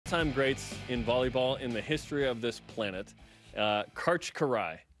all-time greats in volleyball in the history of this planet. Karch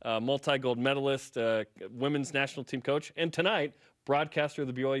Kiraly, multi-gold medalist, women's national team coach, and tonight, broadcaster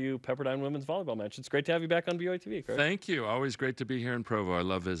of the BYU Pepperdine women's volleyball match. It's great to have you back on BYU TV, Karch. Thank you. Always great to be here in Provo. I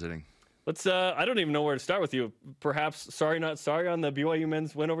love visiting. Let's. I don't even know where to start with you. Perhaps sorry, not sorry on the BYU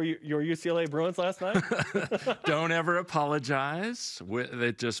men's win over your UCLA Bruins last night. Don't ever apologize.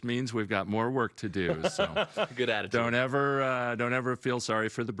 It just means we've got more work to do. So good attitude. Don't ever feel sorry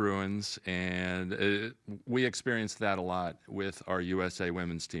for the Bruins. And we experienced that a lot with our USA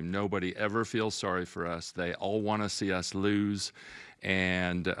women's team. Nobody ever feels sorry for us. They all want to see us lose.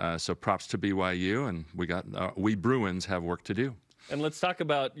 And so props to BYU. And we Bruins have work to do. And let's talk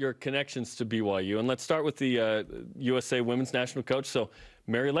about your connections to BYU. And let's start with the USA women's national coach. So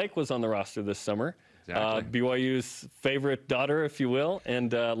Mary Lake was on the roster this summer. Exactly. BYU's favorite daughter, if you will,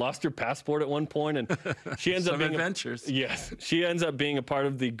 and lost her passport at one point. And she ends up being adventures. Yes, she ends up being a part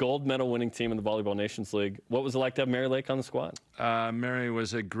of the gold medal winning team in the Volleyball Nations League. What was it like to have Mary Lake on the squad? Mary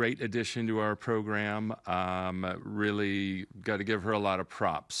was a great addition to our program. Really got to give her a lot of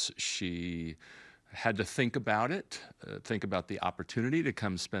props. She had to think about it, think about the opportunity to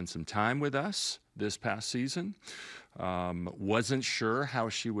come spend some time with us this past season. Wasn't sure how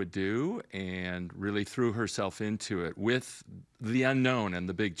she would do and really threw herself into it with the unknown and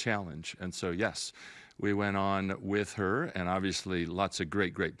the big challenge. And so, yes, we went on with her, and obviously lots of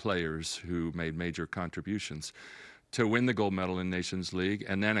great players who made major contributions to win the gold medal in Nations League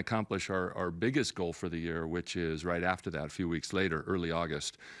and then accomplish our biggest goal for the year, which is right after that, a few weeks later, early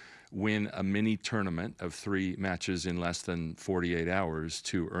August, win a mini tournament of 3 matches in less than 48 hours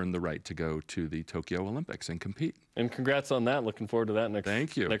to earn the right to go to the Tokyo Olympics and compete. And congrats on that. Looking forward to that next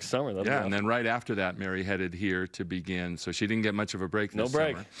summer. Yeah, awesome. And then right after that, Mary headed here to begin. So she didn't get much of a break this summer.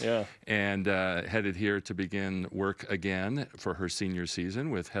 No break, yeah. And headed here to begin work again for her senior season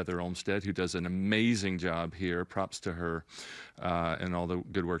with Heather Olmstead, who does an amazing job here. Props to her and all the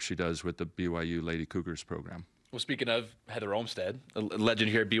good work she does with the BYU Lady Cougars program. Well, speaking of Heather Olmstead, a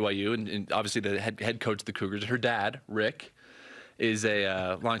legend here at BYU, and obviously the head coach of the Cougars, her dad, Rick, is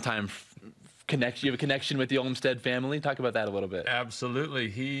a longtime connection. You have a connection with the Olmstead family. Talk about that a little bit. Absolutely.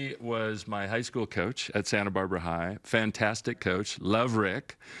 He was my high school coach at Santa Barbara High. Fantastic coach. Love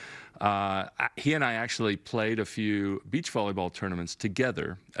Rick. He and I actually played a few beach volleyball tournaments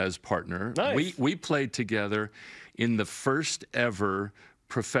together as partner. Nice. We played together in the first ever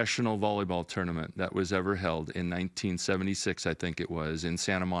professional volleyball tournament that was ever held in 1976, I think it was, in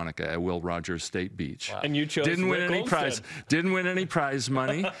Santa Monica at Will Rogers State Beach. Wow. And you chose Didn't win Rick any Olmstead. prize. Didn't win any prize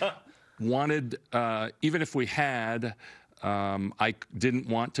money. Wanted, even if we had, I didn't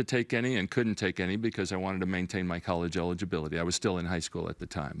want to take any and couldn't take any because I wanted to maintain my college eligibility. I was still in high school at the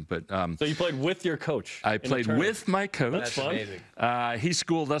time. But so you played with your coach? I played with my coach. That's fun. Amazing. He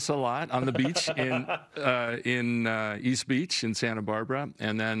schooled us a lot on the beach in East Beach in Santa Barbara,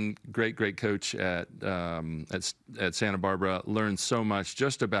 and then great coach at Santa Barbara. Learned so much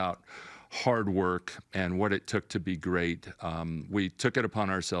just about hard work and what it took to be great. We took it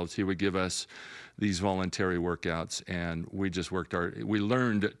upon ourselves. He would give us these voluntary workouts, and we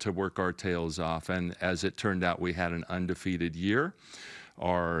learned to work our tails off. And as it turned out, we had an undefeated year.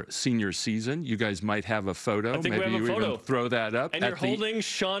 Our senior season. You guys might have a photo. I think Maybe we have a photo. Even throw that up. And you're holding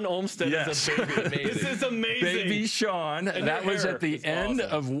Sean Olmstead as a baby. This is amazing. Baby Sean. And that was at the end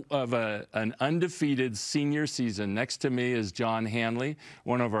awesome. of an undefeated senior season. Next to me is John Hanley,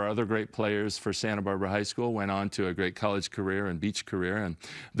 one of our other great players for Santa Barbara High School. Went on to a great college career and beach career. And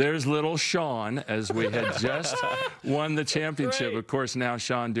there's little Sean as we had just won the championship. Great. Of course, now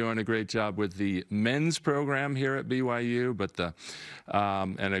Sean doing a great job with the men's program here at BYU. But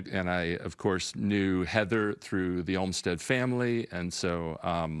and I, of course, knew Heather through the Olmstead family, and so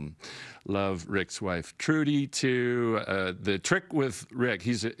love Rick's wife, Trudy, too. The trick with Rick,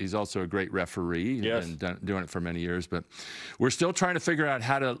 he's also a great referee. Yes. And doing it for many years, but we're still trying to figure out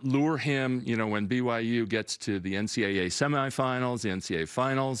how to lure him, when BYU gets to the NCAA semifinals, the NCAA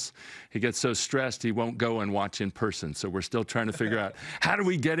finals, he gets so stressed he won't go and watch in person. So we're still trying to figure out how do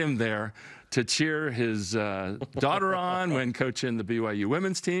we get him there to cheer his daughter on when coaching the BYU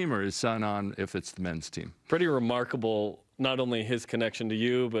women's team, or his son on if it's the men's team. Pretty remarkable, not only his connection to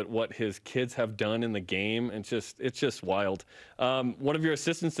you, but what his kids have done in the game. It's just wild. One of your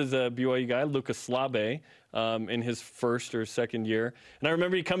assistants is a BYU guy, Luca Slabe, in his first or second year. And I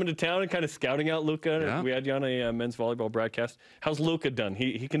remember you coming to town and kind of scouting out Luca. Yeah. We had you on a men's volleyball broadcast. How's Luca done?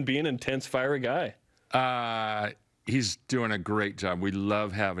 He can be an intense, fiery guy. He's doing a great job. We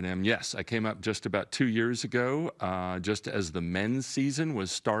love having him. Yes, I came up just about 2 years ago, just as the men's season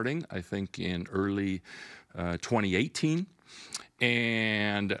was starting, I think in early 2018.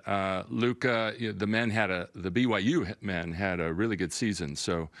 And Luca, the BYU men had a really good season.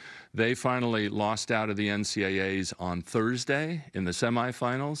 So they finally lost out of the NCAAs on Thursday in the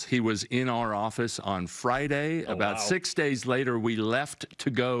semifinals. He was in our office on Friday. About 6 days later, we left to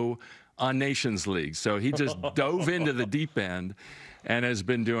go on Nations League. So he just dove into the deep end and has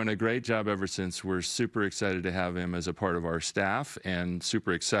been doing a great job ever since. We're super excited to have him as a part of our staff, and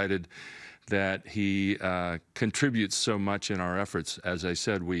super excited that he contributes so much in our efforts. As I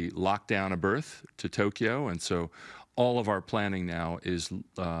said, we locked down a berth to Tokyo, and so all of our planning now is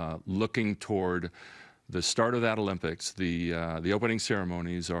looking toward the start of that Olympics. The opening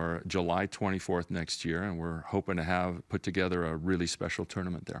ceremonies are July 24th next year, and we're hoping to put together a really special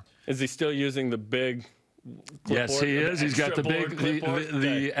tournament there. Is he still using the big clipboard? Yes, he is. He's got the big, clipboard?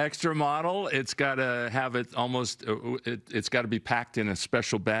 the extra model. It's got to have it almost, it's got to be packed in a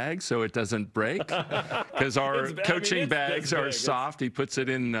special bag so it doesn't break. Because our coaching bags are soft. He puts it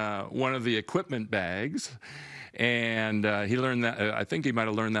in one of the equipment bags. And he learned that. I think he might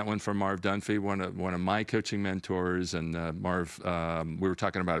have learned that one from Marv Dunphy, one of my coaching mentors. And Marv, we were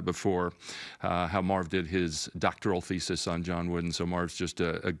talking about it before, how Marv did his doctoral thesis on John Wooden. So Marv's just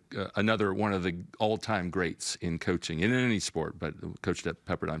another one of the all-time greats in coaching in any sport, but coached at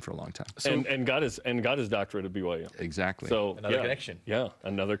Pepperdine for a long time. So, and got his doctorate at BYU. Exactly. So another connection. Yeah,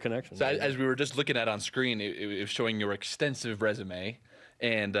 another connection. So as we were just looking at on screen, it was showing your extensive resume.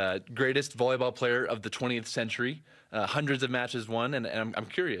 And greatest volleyball player of the 20th century, hundreds of matches won. And I'm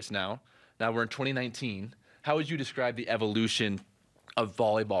curious now we're in 2019, how would you describe the evolution of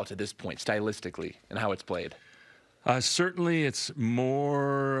volleyball to this point, stylistically, and how it's played? Certainly it's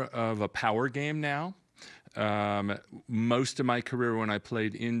more of a power game now. Most of my career when I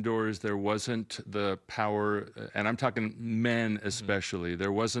played indoors, there wasn't the power, and I'm talking men especially,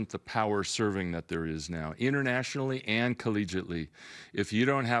 there wasn't the power serving that there is now. Internationally and collegiately, if you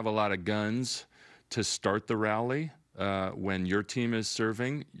don't have a lot of guns to start the rally, when your team is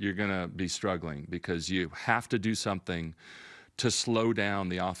serving, you're going to be struggling because you have to do something to slow down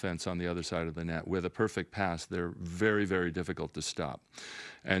the offense on the other side of the net. With a perfect pass, they're very, very difficult to stop.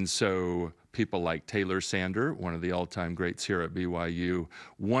 And so people like Taylor Sander, one of the all-time greats here at BYU,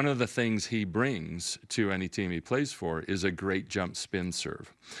 one of the things he brings to any team he plays for is a great jump spin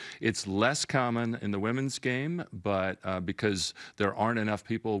serve. It's less common in the women's game, but because there aren't enough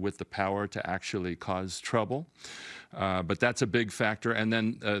people with the power to actually cause trouble. But that's a big factor. And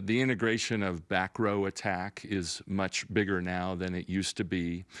then the integration of back row attack is much bigger now than it used to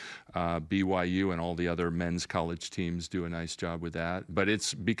be. BYU and all the other men's college teams do a nice job with that. But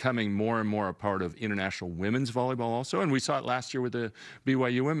it's becoming more and more a part of international women's volleyball also. And we saw it last year with the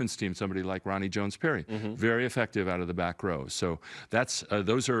BYU women's team, somebody like Ronnie Jones-Perry. Very effective out of the back row. So that's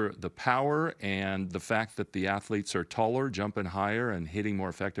those are the power and the fact that the athletes are taller, jumping higher, and hitting more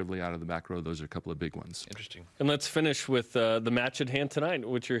effectively out of the back row. Those are a couple of big ones. Interesting. And let's finish with the match at hand tonight,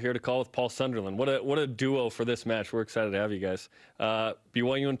 which you're here to call with Paul Sunderland. What a duo for this match. We're excited to have you guys.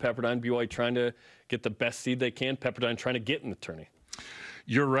 BYU and Pepperdine. BYU trying to get the best seed they can. Pepperdine trying to get in the tourney.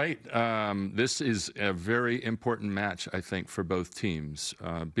 You're right. This is a very important match, I think, for both teams.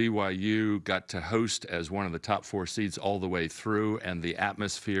 BYU got to host as one of the top 4 seeds all the way through, and the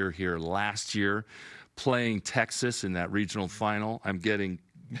atmosphere here last year, playing Texas in that regional final, I'm getting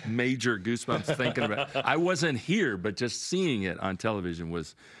major goosebumps thinking about it. I wasn't here, but just seeing it on television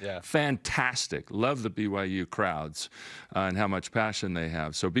was fantastic. Love the BYU crowds and how much passion they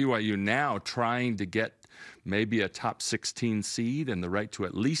have. So BYU now trying to get maybe a top 16 seed and the right to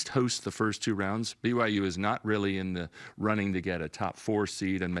at least host the first 2 rounds. BYU is not really in the running to get a top 4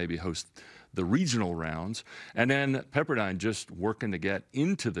 seed and maybe host the regional rounds. And then Pepperdine just working to get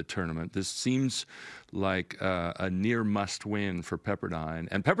into the tournament. This seems like a near must-win for Pepperdine.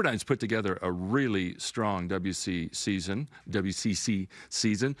 And Pepperdine's put together a really strong WCC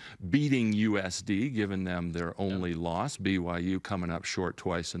season, beating USD, giving them their only loss. BYU coming up short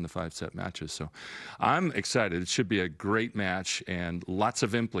twice in the 5-set matches. So I'm excited. It should be a great match and lots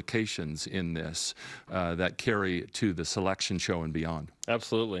of implications in this that carry to the selection show and beyond.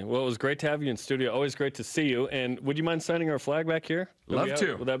 Absolutely. Well, it was great to have you in studio. Always great to see you. And would you mind signing our flag back here? Love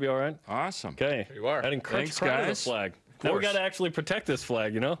to. Would that be all right? Awesome. Okay. Here you are. Adding Thanks, pride to the guys. flag. Now we got to actually protect this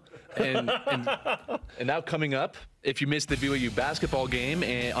flag, you know? And now coming up, if you missed the BYU basketball game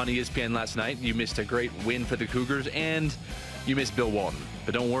on ESPN last night, you missed a great win for the Cougars, and you missed Bill Walton.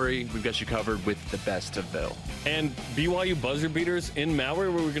 But don't worry, we've got you covered with the best of Bill. And BYU buzzer beaters in Mallory,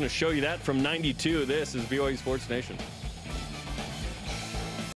 where we're going to show you that from 92. This is BYU Sports Nation.